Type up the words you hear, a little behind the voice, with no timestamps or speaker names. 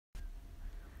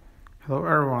Hello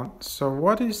everyone. So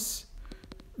what is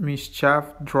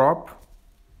MSCHF drop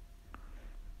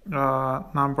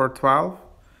number 12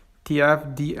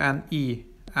 TFDNE,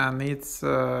 and it's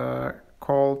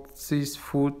called "This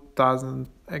Food Doesn't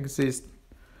Exist."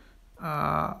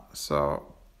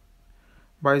 So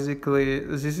basically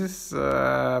this is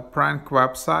a prank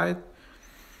website.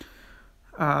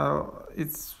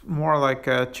 It's more like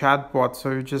a chatbot, so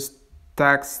you just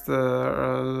text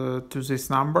to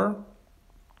this number,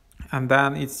 and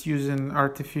then it's using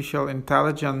artificial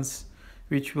intelligence,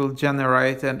 which will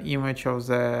generate an image of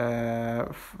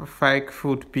the fake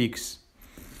food pics,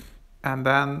 and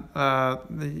then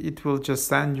it will just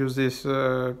send you this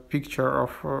picture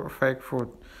of fake food.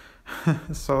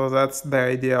 So that's the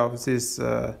idea of this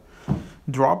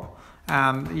drop.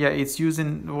 And yeah, it's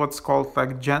using what's called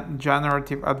like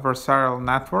generative adversarial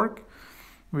network,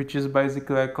 which is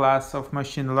basically a class of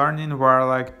machine learning where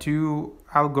like two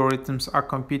algorithms are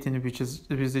competing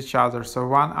with each other. So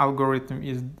one algorithm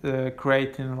is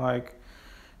creating like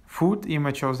food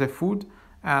image of the food,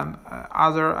 and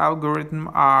other algorithm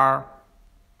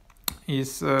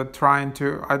is trying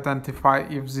to identify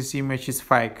if this image is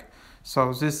fake.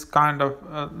 So this kind of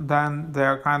then they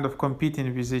are kind of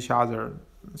competing with each other.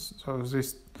 So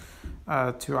these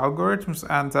two algorithms,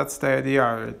 and that's the idea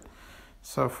of it.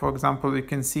 So for example, you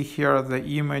can see here the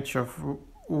image of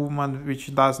woman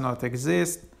which does not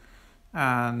exist,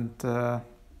 and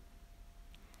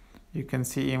you can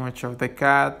see image of the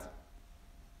cat.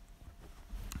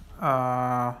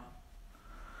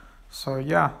 So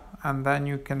yeah, and then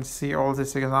you can see all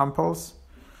these examples,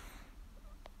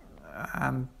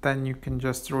 and then you can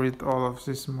just read all of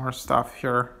this more stuff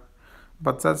here.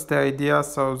 But that's the idea.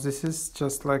 So this is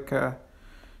just like a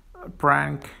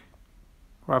prank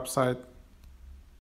website.